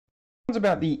It's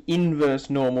about the inverse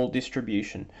normal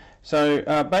distribution. So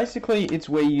basically it's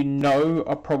where you know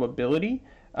a probability,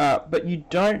 but you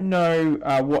don't know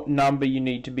what number you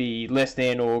need to be less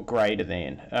than or greater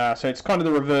than. So it's kind of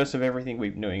the reverse of everything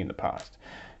we've been doing in the past.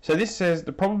 So this says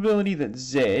the probability that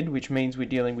Z, which means we're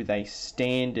dealing with a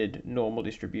standard normal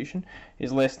distribution,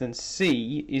 is less than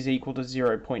C is equal to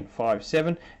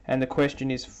 0.57, and the question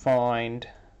is find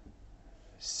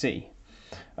C.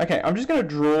 Okay, I'm just going to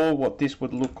draw what this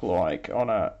would look like on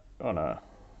a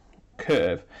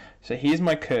curve. So here's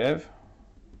my curve.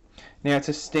 Now it's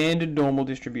a standard normal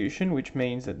distribution, which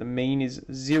means that the mean is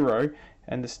 0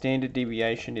 and the standard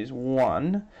deviation is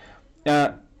 1.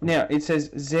 Now it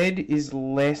says Z is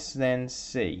less than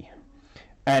C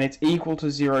and it's equal to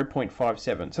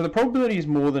 0.57. So the probability is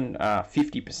more than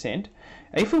 50%.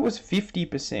 If it was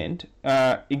 50%,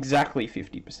 exactly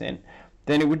 50%,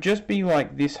 then it would just be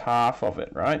like this half of it,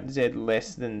 right? Z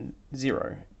less than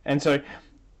 0. And so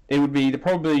it would be the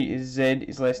probability is Z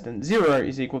is less than 0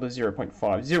 is equal to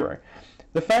 0.50.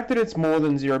 The fact that it's more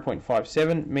than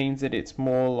 0.57 means that it's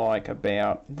more like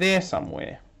about there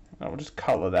somewhere. I'll just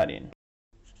color that in.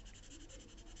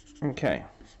 Okay.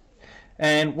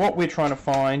 And what we're trying to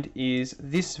find is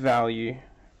this value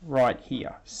right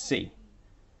here, C.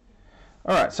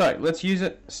 Alright, so let's use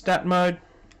it. Stat mode.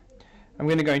 I'm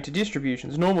going to go into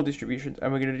distributions, normal distributions,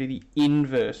 and we're going to do the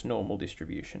inverse normal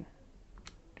distribution.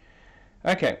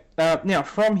 Okay, now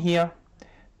from here,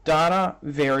 data,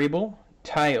 variable,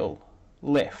 tail,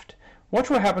 left. Watch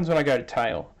what happens when I go to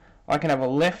tail. I can have a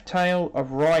left tail, a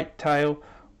right tail,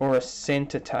 or a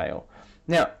center tail.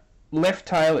 Now, left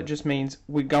tail, it just means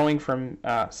we're going from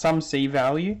some C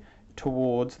value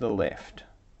towards the left,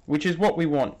 which is what we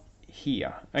want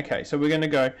here. Okay, so we're going to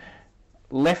go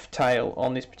left tail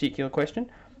on this particular question.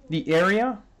 The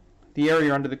area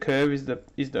under the curve is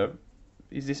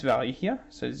this value here,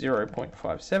 so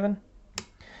 0.57,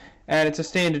 and it's a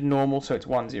standard normal, so it's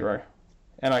 1, 0,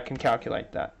 and I can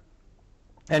calculate that.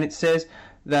 And it says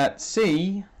that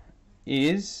C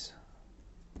is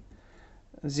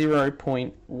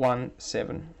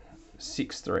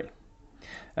 0.1763.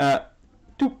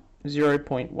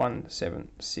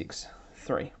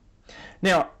 0.1763.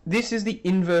 Now, this is the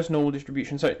inverse normal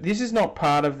distribution, so this is not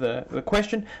part of the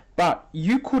question, but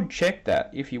you could check that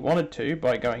if you wanted to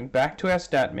by going back to our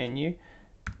stat menu,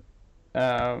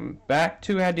 back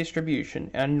to our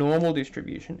distribution, our normal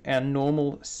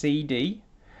CD,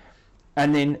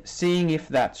 and then seeing if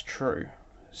that's true.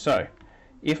 So,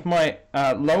 if my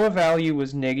lower value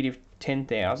was negative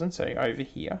 10,000, so over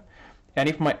here, and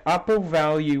if my upper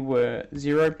value were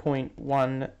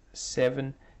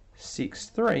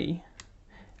 0.1763,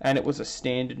 and it was a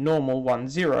standard normal 1,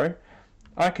 0,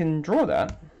 I can draw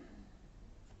that.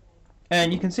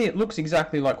 And you can see it looks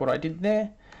exactly like what I did there.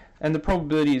 And the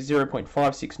probability is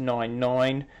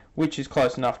 0.5699, which is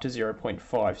close enough to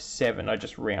 0.57. I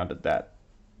just rounded that.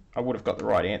 I would have got the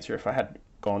right answer if I had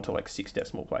gone to like 6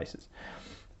 decimal places.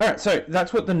 Alright, so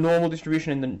that's what the normal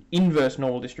distribution and the inverse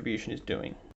normal distribution is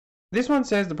doing. This one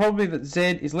says the probability that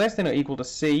Z is less than or equal to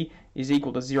C is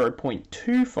equal to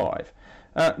 0.25.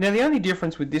 Now the only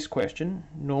difference with this question,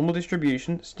 normal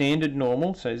distribution, standard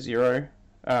normal, so 0,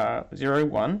 0,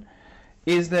 1,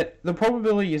 is that the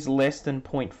probability is less than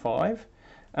 0.5.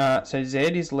 So Z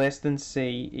is less than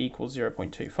C equals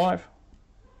 0.25.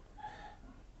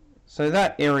 So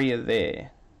that area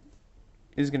there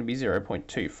is going to be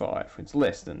 0.25. It's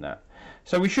less than that.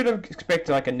 So we should have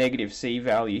expected like a negative C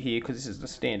value here because this is the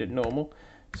standard normal.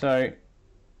 So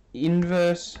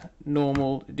inverse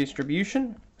normal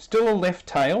distribution, still a left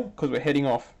tail because we're heading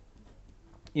off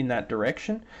in that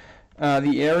direction.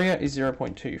 The area is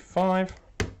 0.25.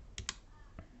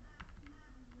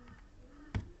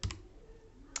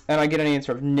 And I get an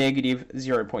answer of negative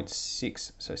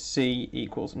 0.6. So C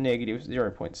equals negative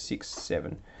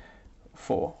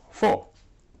 0.6744.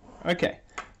 Okay.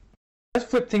 Let's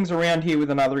flip things around here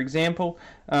with another example.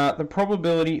 The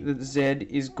probability that Z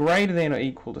is greater than or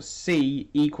equal to C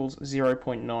equals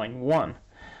 0.91.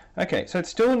 Okay, so it's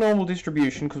still a normal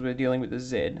distribution because we're dealing with the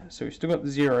Z. So we've still got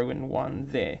 0 and 1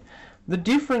 there. The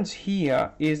difference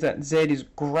here is that Z is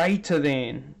greater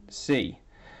than C.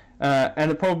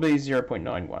 And the probability is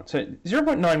 0.91. So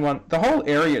 0.91, the whole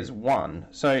area is 1.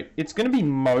 So it's going to be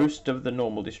most of the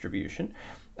normal distribution.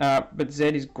 But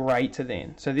Z is greater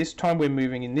than. So this time we're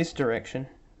moving in this direction.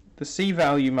 The C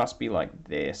value must be like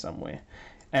there somewhere.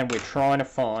 And we're trying to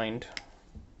find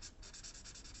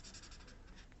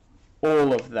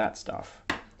all of that stuff.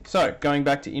 So going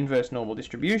back to inverse normal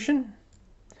distribution.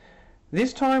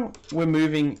 This time we're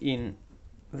moving in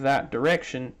that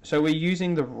direction. So we're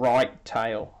using the right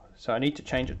tail. So I need to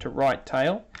change it to right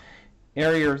tail.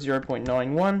 area of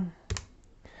 0.91,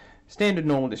 standard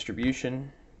normal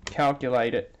distribution,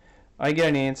 calculate it. I get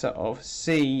an answer of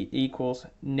C equals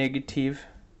negative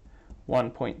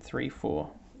 1.340.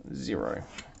 You're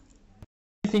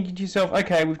thinking to yourself,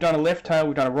 okay, we've done a left tail,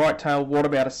 we've done a right tail, what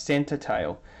about a center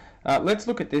tail? Let's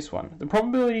look at this one. The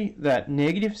probability that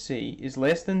negative C is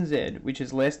less than Z, which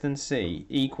is less than C,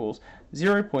 equals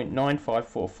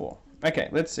 0.9544. Okay,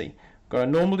 let's see. Got a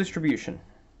normal distribution.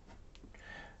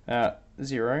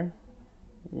 0,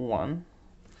 1.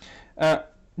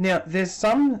 Now, there's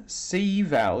some C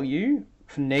value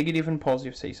for negative and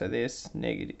positive C. So there's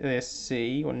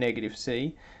C, or negative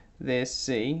C. There's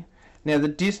C. Now, the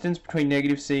distance between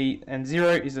negative C and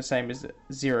 0 is the same as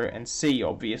 0 and C,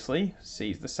 obviously. C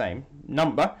is the same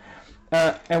number.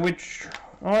 And we're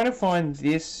trying to find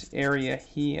this area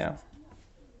here.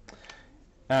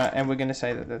 And we're going to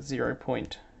say that that's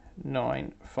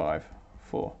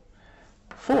 0.9544.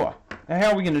 Now,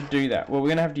 how are we going to do that? Well, we're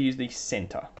going to have to use the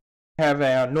center. We have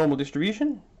our normal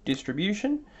distribution,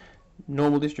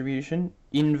 normal distribution,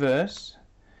 inverse.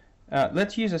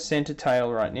 Let's use a center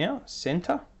tail right now,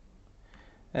 center.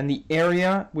 And the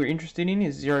area we're interested in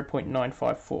is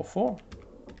 0.9544.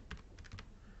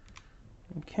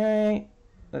 Okay,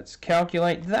 let's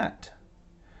calculate that.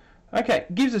 Okay,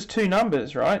 gives us two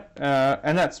numbers, right?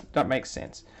 And that makes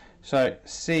sense. So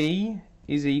C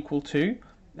is equal to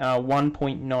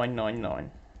 1.999.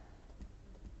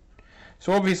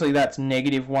 So obviously that's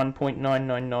negative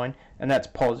 1.999, and that's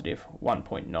positive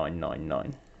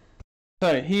 1.999.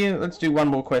 So here, let's do one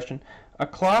more question. A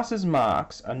class's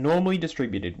marks are normally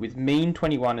distributed with mean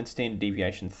 21 and standard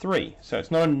deviation 3. So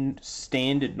it's not a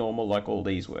standard normal like all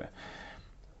these were.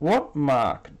 What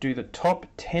mark do the top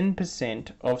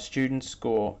 10% of students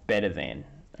score better than?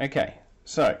 Okay,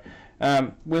 so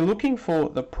we're looking for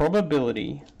the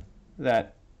probability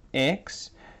that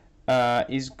X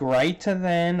is greater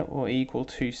than or equal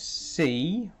to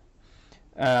C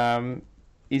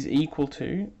is equal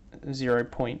to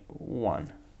 0.1.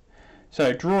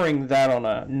 So drawing that on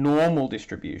a normal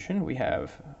distribution, we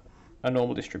have a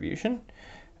normal distribution,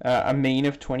 a mean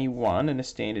of 21 and a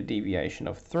standard deviation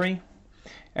of 3.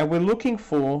 And we're looking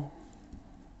for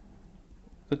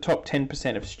the top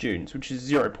 10% of students, which is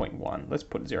 0.1. Let's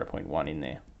put 0.1 in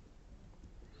there.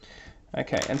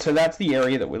 Okay, and so that's the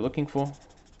area that we're looking for.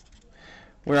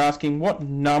 We're asking what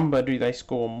number do they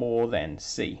score more than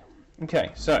C?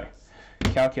 Okay, so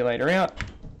calculator out.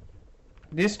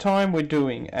 This time we're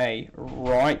doing a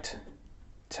right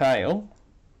tail.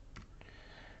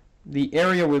 The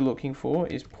area we're looking for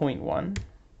is 0.1.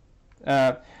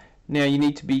 Now you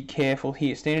need to be careful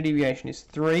here. Standard deviation is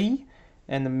 3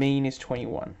 and the mean is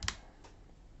 21.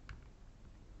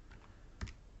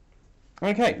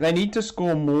 Okay, they need to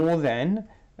score more than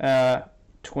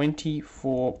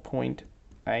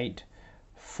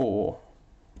 24.844.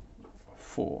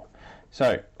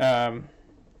 So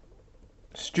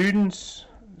students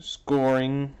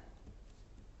scoring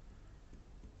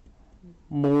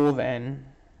more than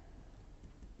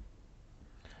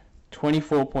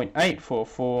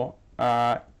 24.844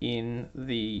 are in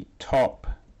the top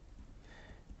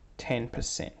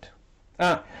 10%.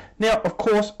 Now, of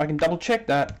course, I can double check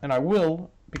that, and I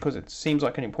will, because it seems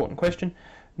like an important question.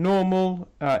 Normal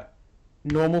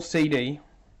CD.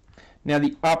 Now,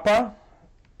 the upper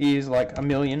is like a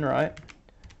million, right?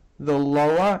 The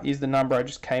lower is the number I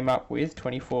just came up with,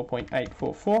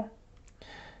 24.844.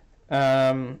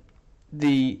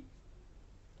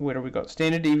 What have we got?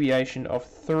 Standard deviation of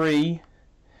 3,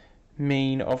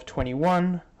 mean of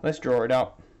 21. Let's draw it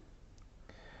up.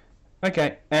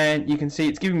 Okay, and you can see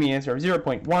it's giving me an answer of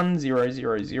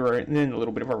 0.1000, and then a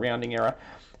little bit of a rounding error.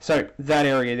 So that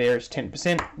area there is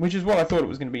 10%, which is what I thought it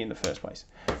was going to be in the first place.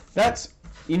 That's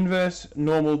inverse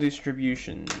normal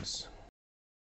distributions.